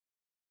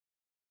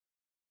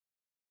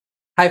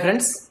Hi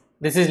friends,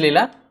 this is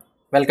Leela.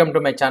 Welcome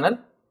to my channel.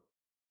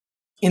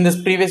 In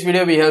this previous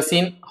video, we have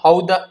seen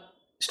how the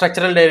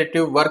structural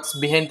directive works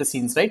behind the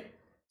scenes, right?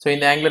 So in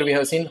the Angular, we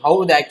have seen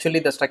how actually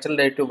the structural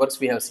directive works.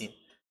 We have seen.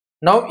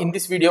 Now in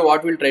this video,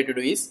 what we'll try to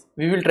do is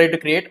we will try to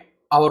create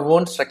our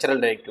own structural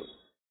directive.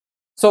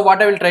 So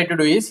what I will try to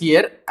do is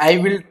here I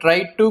will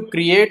try to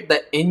create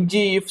the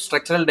ngIf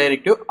structural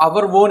directive,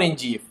 our own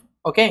ngIf.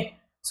 Okay.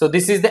 So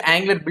this is the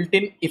Angular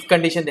built-in if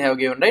condition they have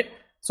given, right?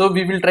 So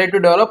we will try to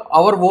develop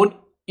our own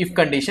if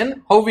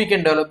condition. How we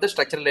can develop the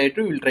structural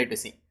directive, we will try to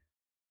see.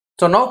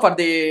 So now for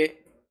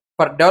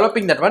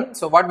developing that one,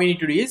 so what we need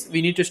to do is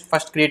we need to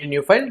first create a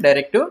new file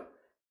directive.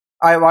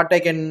 What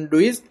I can do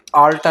is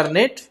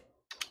alternate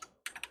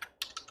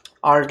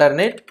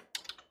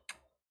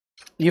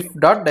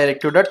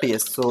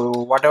if.directive.ts. so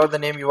whatever the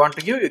name you want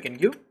to give, you can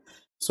give.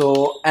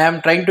 So I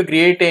am trying to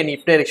create an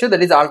if directive,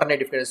 that is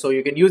alternate if directive. So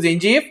you can use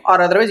ngIf,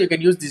 or otherwise you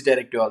can use this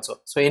directive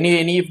also. So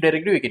any if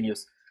directive you can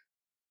use.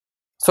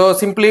 So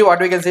simply what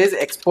we can say is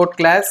export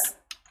class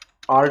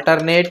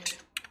alternate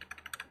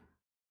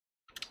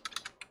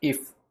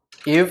if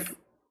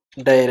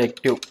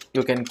directive.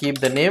 You can keep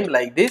the name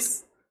like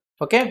this.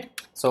 Okay.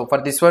 So for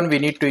this one we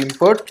need to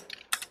import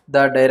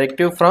the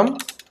directive from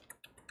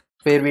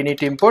where we need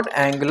to import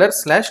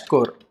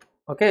angular/core.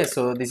 Okay,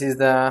 so this is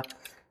the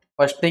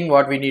first thing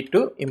what we need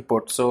to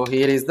import. So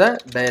here is the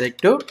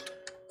directive.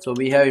 So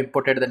we have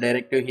imported the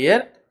directive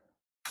here,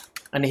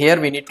 and here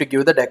we need to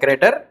give the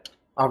decorator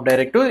of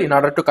directive. In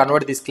order to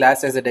convert this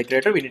class as a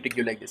decorator, we need to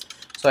give like this.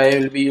 So I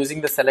will be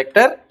using the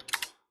selector.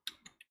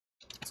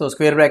 So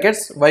square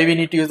brackets. Why we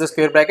need to use the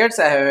square brackets?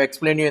 I have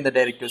explained you in the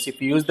directives.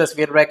 If you use the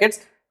square brackets,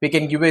 we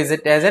can give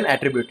it as an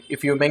attribute.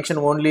 If you mention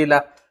only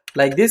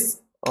like this,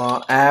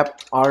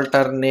 app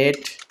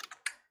alternate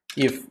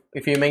if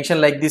you mention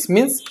like this,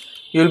 means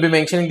you will be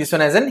mentioning this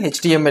one as an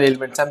HTML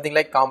element, something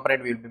like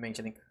component we will be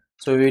mentioning.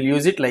 So we will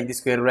use it like the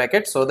square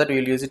bracket, so that we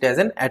will use it as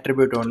an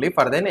attribute only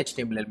for the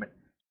HTML element.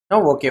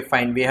 Now okay,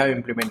 fine, we have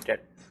implemented.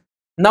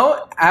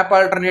 Now app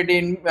alternate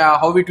in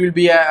how it will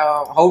be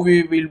how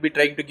we will be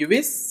trying to give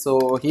is,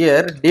 so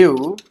here div,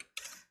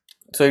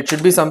 so it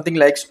should be something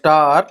like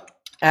star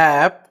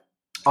app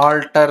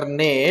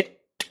alternate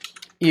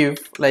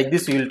if, like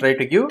this we will try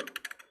to give.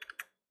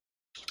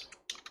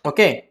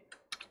 Okay,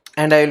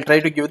 and I will try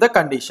to give the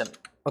condition.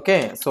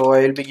 Okay, so I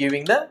will be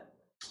giving the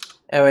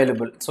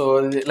available.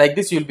 So like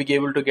this you will be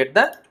able to get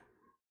the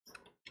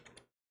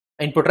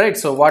input, right?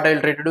 So what I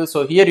will try to do,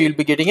 so here you will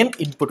be getting an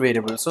input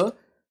variable. So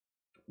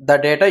the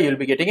data you will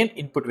be getting an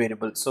input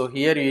variable. So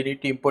here you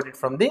need to import it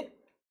from the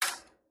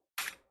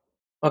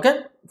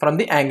from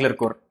the Angular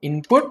core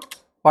input.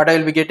 What I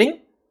will be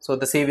getting, so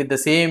the same with the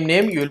same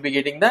name you will be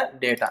getting the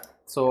data.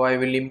 So I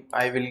will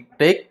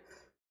take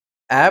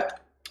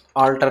app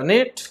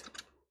alternate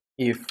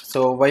if.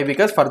 So why?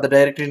 Because for the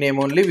directory name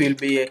only we will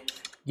be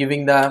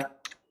giving the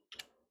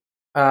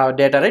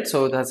data, right?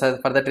 So that's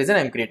for that reason I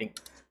am creating.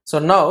 So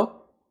now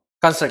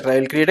constructor, I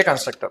will create a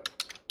constructor.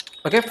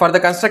 Okay, for the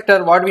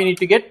constructor what we need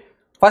to get,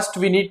 first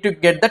we need to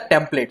get the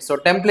template. So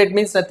template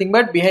means nothing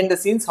but behind the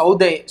scenes how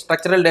the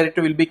structural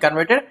directive will be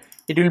converted.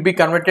 It will be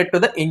converted to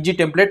the ng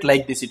template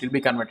like this, it will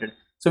be converted.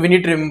 So we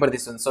need to remember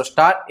this one. So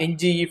star ng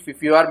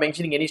if you are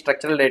mentioning any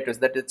structural directives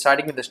that is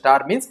starting with the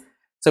star, means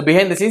so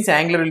behind the scenes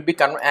Angular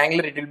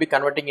it will be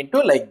converting into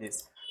like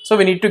this. So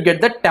we need to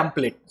get the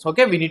template. So,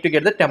 okay, we need to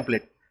get the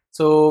template.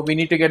 So we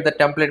need to get the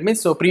template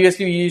means, so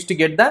previously we used to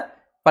get the,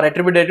 for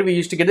attribute directive we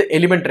used to get the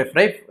element ref,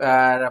 right?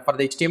 For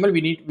the HTML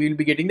we will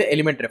be getting the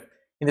element ref.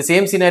 In the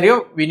same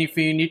scenario, if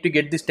we need to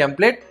get this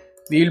template,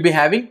 we will be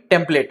having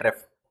template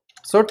ref.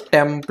 So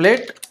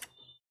template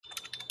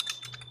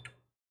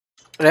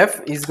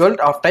ref is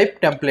called of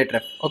type template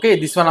ref. Okay,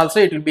 this one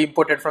also it will be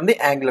imported from the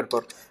Angular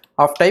core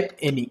of type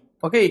any.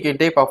 Okay, you can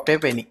type of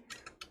type any.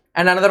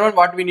 And another one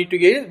what we need to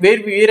get is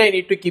where I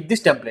need to keep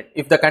this template.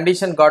 If the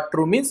condition got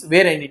true, means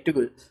where I need to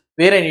go,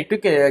 where I need to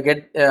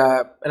get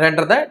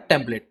render the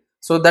template.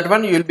 So that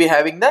one you will be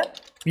having the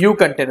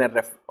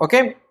ViewContainerRef.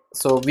 Okay,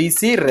 so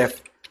VC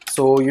ref.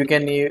 So you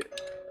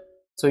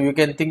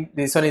can think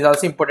this one is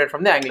also imported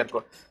from the Angular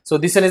core. So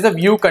this one is the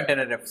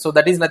ViewContainerRef. So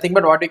that is nothing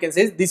but what you can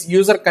say is this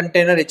user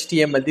container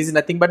HTML. This is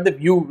nothing but the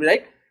view,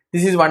 right?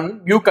 This is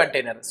one view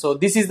container. So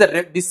this is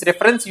the this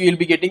reference you will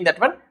be getting that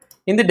one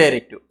in the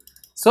directive.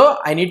 So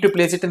I need to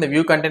place it in the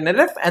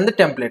ViewContainerRef and the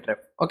template ref.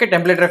 Okay,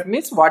 template ref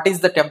means what is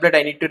the template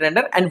I need to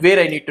render and where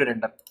I need to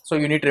render. So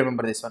you need to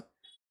remember this one.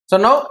 So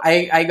now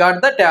I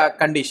got the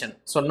condition.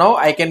 So now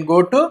I can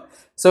go to,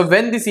 so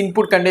when this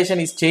input condition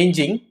is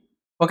changing,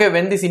 okay,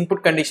 when this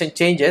input condition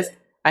changes,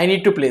 I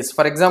need to place,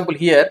 for example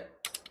here,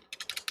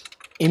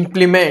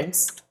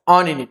 implements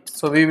on init.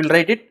 So we will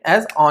write it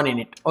as on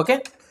init.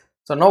 Okay,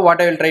 so now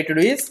what I will try to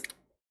do is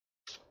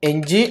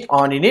ng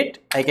on init.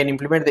 I can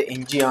implement the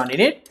ng on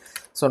init.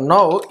 So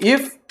now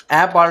if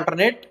app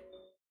alternate,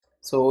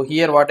 so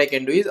here what I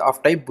can do is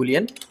of type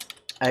boolean.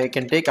 I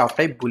can take of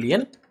type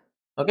boolean.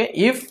 Okay,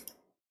 if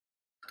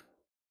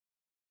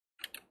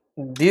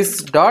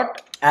this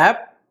dot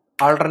app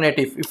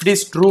alternative, if it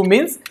is true,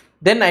 means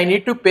then I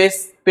need to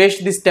paste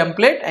paste this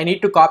template, I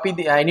need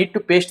to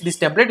paste this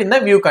template in the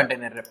view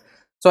container ref.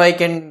 So I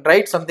can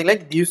write something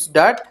like this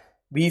dot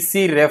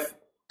vcref.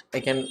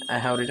 I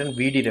have written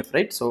vdref,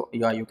 right? So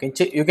yeah, you can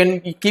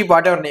keep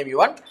whatever name you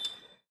want.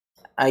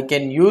 I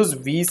can use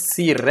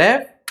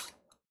vcref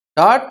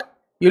dot,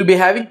 you'll be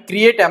having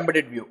create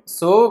embedded view.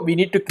 So we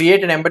need to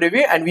create an embedded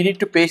view and we need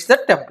to paste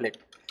the template.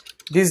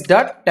 This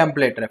dot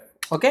TemplateRef.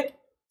 Okay.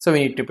 So we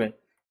need to paste.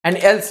 And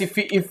else if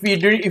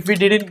we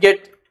didn't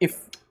get, if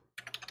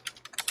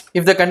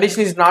the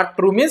condition is not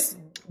true means,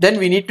 then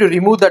we need to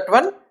remove that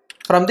one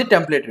from the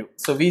template view.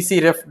 So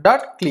vcref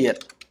dot clear.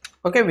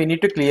 Okay, we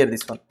need to clear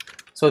this one.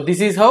 So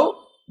this is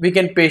how we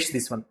can paste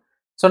this one.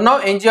 So now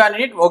ng on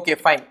it. Okay,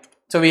 fine.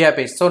 So we have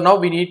paste. So now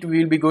we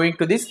will be going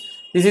to this.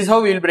 This is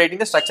how we will be writing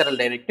the structural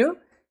directive.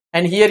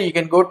 And here you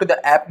can go to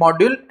the app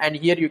module and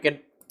here you can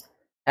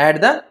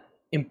add the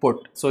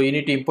import. So you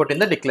need to import in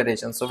the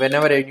declaration. So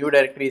whenever a new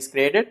directory is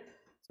created,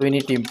 so we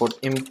need to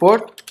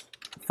import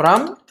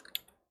from,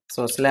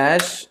 so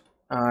slash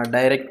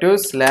directive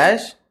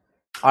slash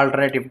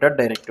alternative dot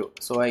directive.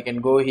 So I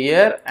can go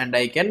here and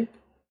I can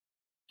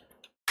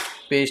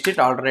paste it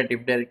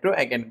alternative directive.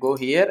 I can go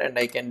here and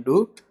I can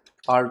do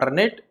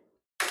alternate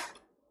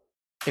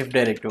if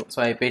directive.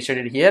 So I pasted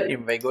it here.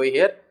 If I go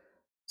here,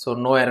 so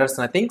no errors,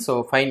 nothing.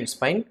 So fine, it's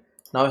fine.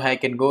 Now I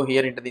can go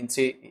here into the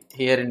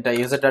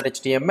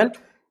user.html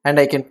and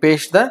I can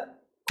paste the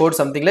code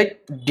something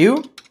like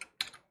div.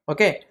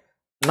 Okay.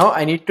 Now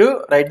I need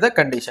to write the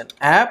condition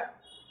app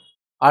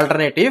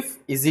alternative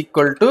is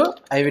equal to,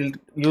 I will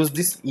use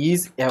this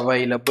is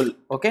available.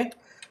 Okay.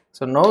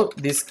 So now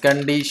this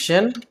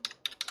condition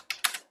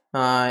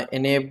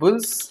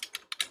enables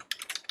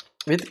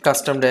with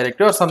custom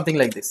directive or something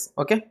like this.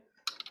 Okay.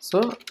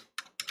 So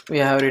we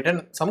have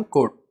written some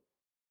code.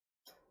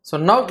 So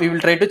now we will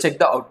try to check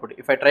the output.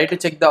 If I try to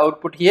check the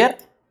output here,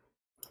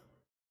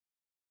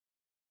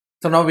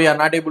 so now we are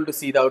not able to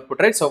see the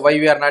output, right? So why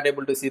we are not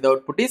able to see the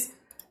output is,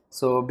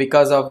 so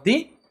because of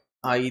the,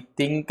 I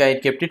think I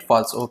kept it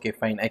false. Okay,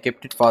 fine, I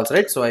kept it false,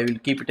 right? So I will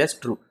keep it as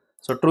true.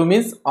 So true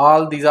means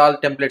all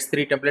templates,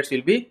 3 templates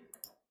will be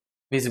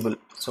visible.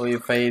 So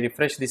if I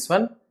refresh this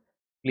one,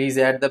 please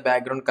add the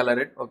background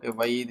color. Okay,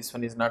 why this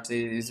one is not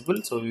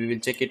visible? So we will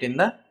check it in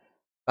the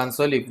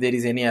console if there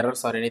is any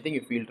errors or anything.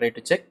 If we will try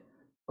to check.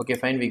 Okay,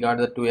 fine, we got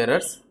the 2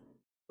 errors.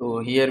 So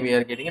here we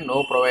are getting a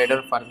no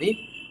provider for the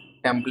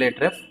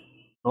TemplateRef,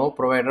 no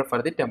provider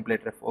for the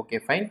TemplateRef. Okay,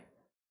 fine.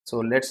 So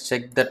let's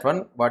check that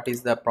one. What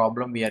is the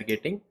problem we are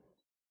getting?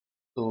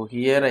 So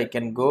here I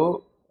can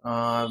go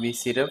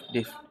vcref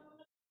diff.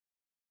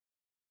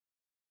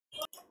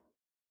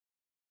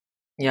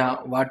 Yeah,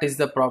 what is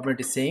the problem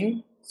it is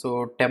saying?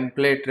 So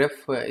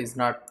TemplateRef is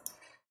not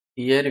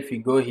here. If you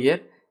go here,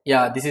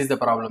 yeah, this is the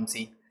problem.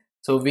 See,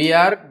 so we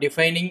are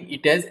defining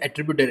it as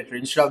attribute directory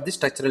instead of the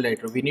structural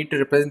directory. We need to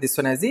represent this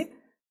one as the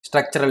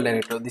structural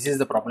directory. This is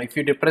the problem. If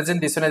you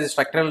represent this one as a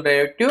structural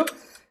directive,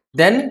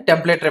 then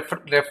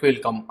TemplateRef will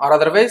come, or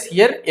otherwise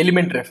here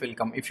element ref will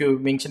come. If you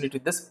mention it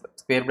with the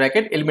square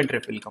bracket, element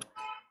ref will come.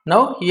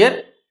 Now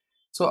here,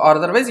 so or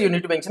otherwise you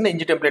need to mention the ng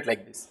template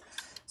like this.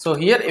 So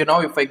here, you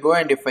know, if I go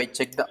and if I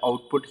check the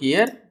output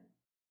here,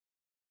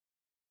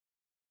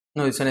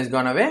 no, this one has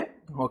gone away.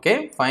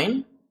 Okay,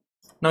 fine.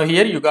 Now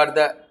here you got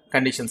the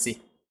condition. See,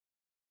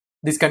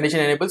 this condition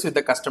enables with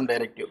the custom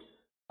directive.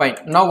 Fine.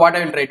 Now what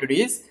I will try to do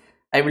is,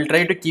 I will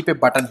try to keep a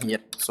button here.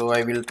 So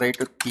I will try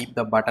to keep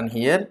the button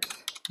here,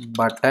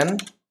 button.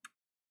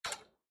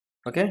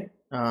 Okay,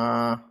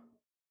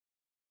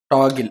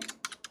 toggle.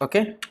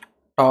 Okay,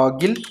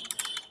 toggle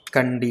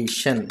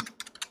condition.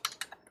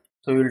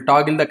 So we will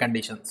toggle the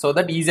condition so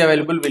that is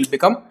available will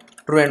become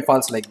true and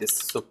false like this.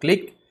 So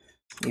click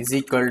is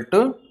equal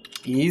to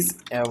is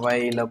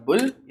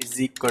available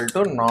is equal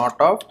to not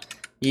of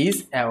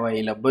is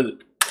available.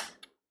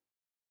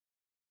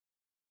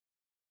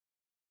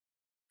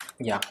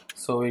 Yeah,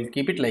 so we'll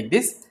keep it like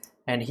this,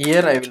 and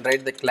here I will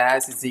write the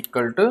class is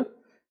equal to,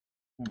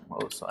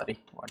 oh sorry,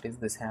 what is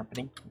this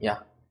happening? Yeah,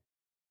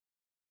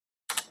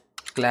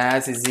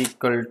 class is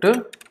equal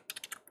to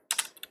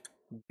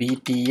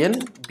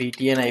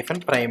btn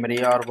hyphen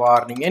primary or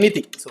warning,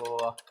 anything.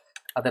 So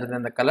other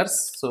than the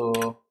colors,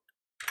 so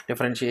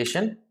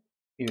differentiation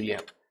you will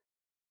have.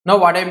 Now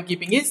what I am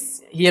keeping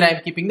is, here I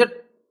am keeping the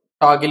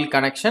toggle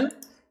connection,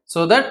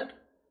 so that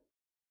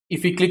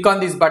if we click on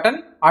this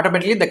button,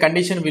 automatically the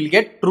condition will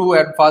get true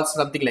and false,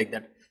 something like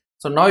that.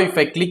 So now if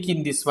I click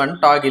in this one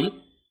toggle,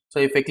 so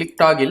if I click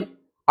toggle,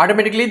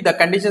 automatically the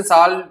conditions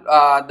all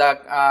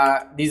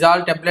these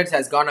all templates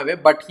has gone away,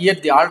 but here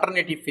the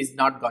alternative is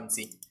not gone.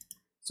 See,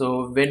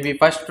 so when we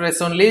first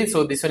press only,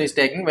 so this one is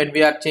taking, when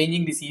we are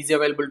changing this is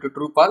available to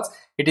true false,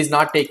 it is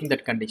not taking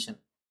that condition.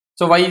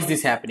 So why is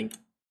this happening?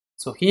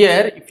 So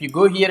here, if you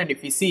go here and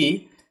if you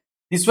see,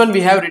 this one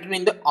we have written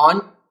in the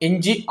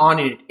ng on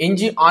init.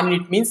 Ng on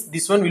init means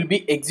this one will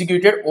be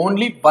executed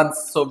only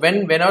once. So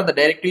whenever the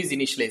directive is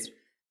initialized.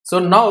 So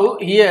now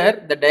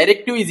here the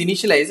directive is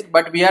initialized,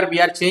 but we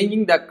are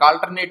changing the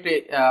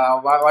alternate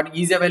what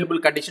is available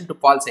condition to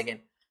false again.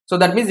 So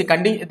that means the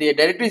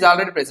directive is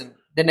already present.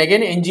 then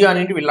again ng on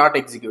init will not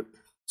execute.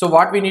 So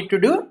what we need to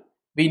do,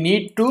 we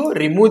need to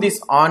remove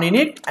this on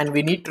init and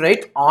we need to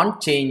write on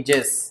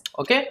changes.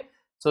 Okay,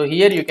 so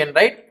here you can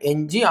write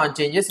ng on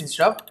changes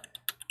instead of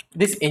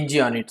this ng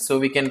on it. So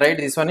we can write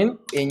this one in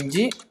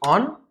ng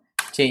on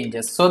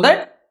changes, so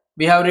that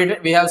we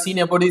have seen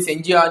about this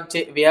ng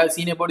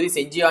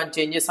on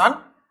changes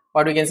on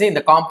what we can say in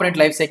the component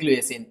lifecycle we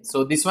have seen.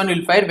 So this one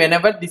will fire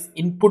whenever this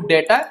input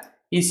data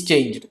is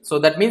changed. So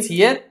that means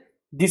here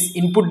this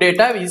input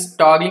data is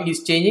toggling,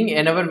 is changing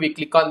whenever we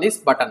click on this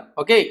button.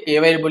 Okay,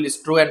 available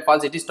is true and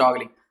false, it is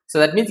toggling. So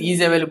that means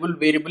is available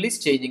variable is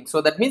changing.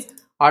 So that means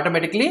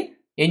automatically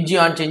ng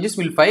on changes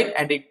will fire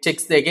and it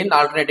checks the again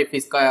alternative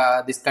is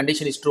this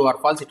condition is true or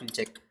false, it will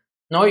check.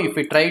 Now if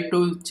we try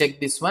to check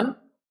this one,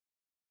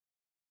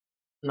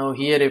 now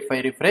here if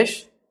I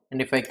refresh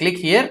and if I click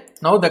here,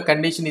 now the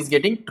condition is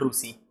getting true.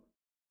 See,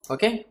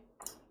 okay,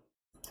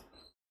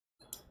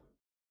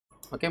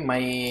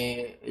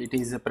 it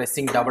is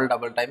pressing double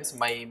times,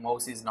 my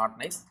mouse is not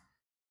nice.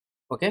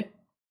 Okay,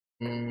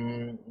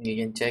 you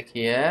can check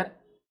here.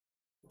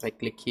 If I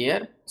click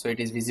here, so it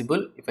is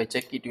visible. If I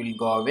check, it will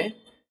go away.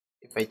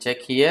 If I check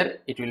here,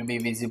 it will be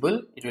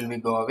visible, it will be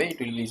go away, it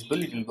will be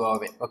visible, it will go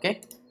away.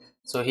 Okay,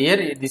 so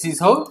here this is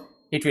how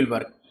it will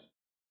work.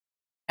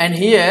 And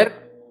here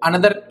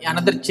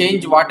another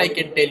change what I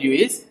can tell you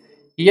is,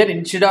 here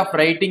instead of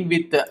writing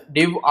with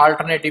div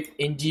alternative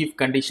ng if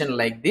condition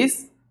like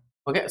this,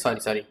 okay,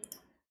 sorry,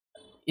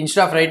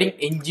 instead of writing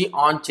ng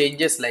on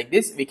changes like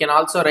this, we can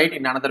also write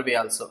in another way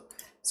also.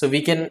 So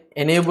we can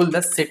enable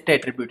the set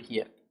attribute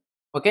here.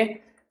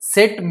 Okay,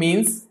 set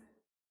means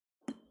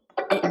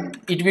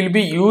it will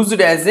be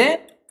used as a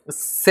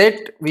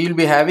set. We will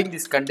be having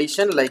this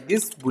condition like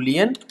this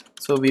boolean,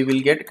 so we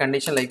will get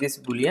condition like this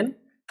boolean,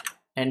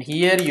 and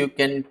here you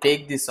can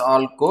take this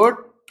all code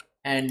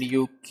and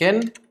you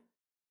can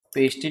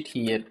paste it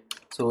here.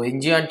 So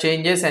ng on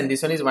changes and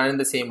this one is one and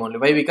the same only.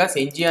 Why? Because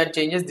ng on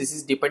changes, this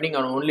is depending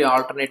on only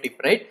alternative,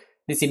 right?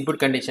 This input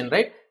condition,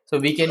 right? So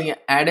we can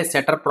add a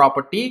setter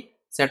property,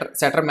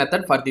 setter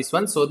method for this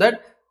one, so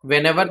that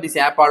whenever this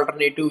app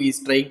alternative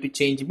is trying to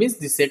change means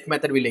this set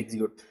method will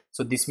execute.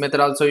 So this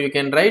method also you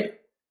can write,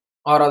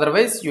 or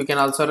otherwise you can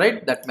also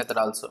write that method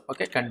also.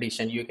 Okay,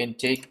 condition, you can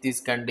take this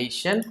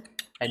condition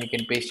and you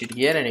can paste it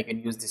here and you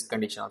can use this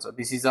condition also.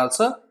 This is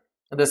also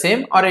the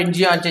same. Or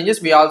ng on changes,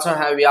 we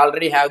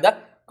already have the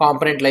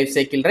component life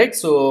cycle, right?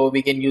 So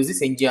we can use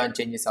this ng on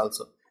changes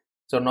also.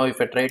 So now if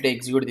I try to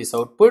execute this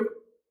output,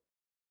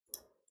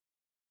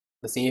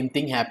 the same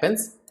thing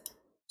happens.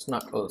 It's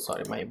not, oh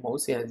sorry, my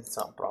mouse has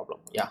some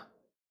problem. Yeah,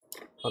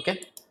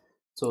 okay,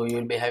 so you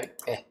will be having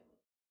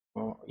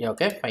yeah,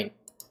 okay, fine.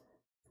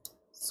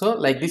 So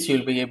like this you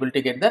will be able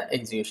to get the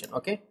execution.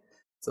 Okay,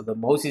 so the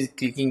mouse is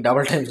clicking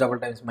double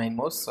times my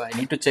mouse, so I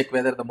need to check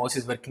whether the mouse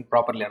is working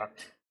properly or not.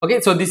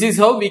 Okay, so this is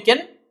how we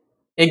can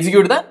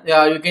execute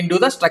the you can do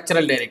the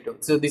structural directive.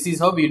 So this is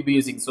how we will be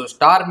using. So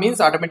star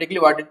means automatically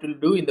what it will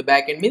do in the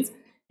back end means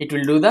it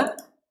will do the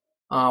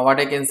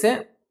what I can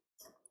say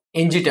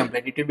ng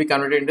template. It will be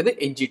converted into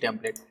the ng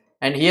template,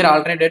 and here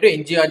alternative to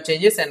ng on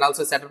changes and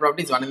also setter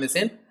property is one and the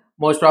same.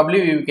 Most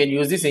probably we can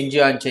use this ng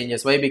on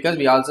changes. Why? Because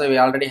we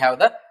already have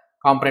the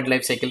component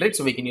life cycle, right?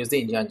 So we can use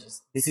the ng on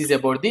changes. This is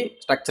about the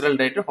structural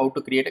directive, how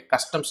to create a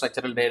custom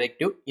structural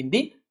directive in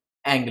the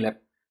Angular.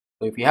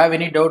 So if you have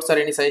any doubts or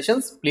any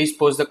suggestions, please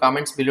post the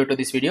comments below to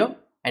this video,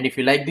 and if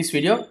you like this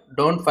video,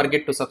 don't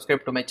forget to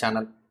subscribe to my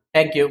channel.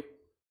 Thank you.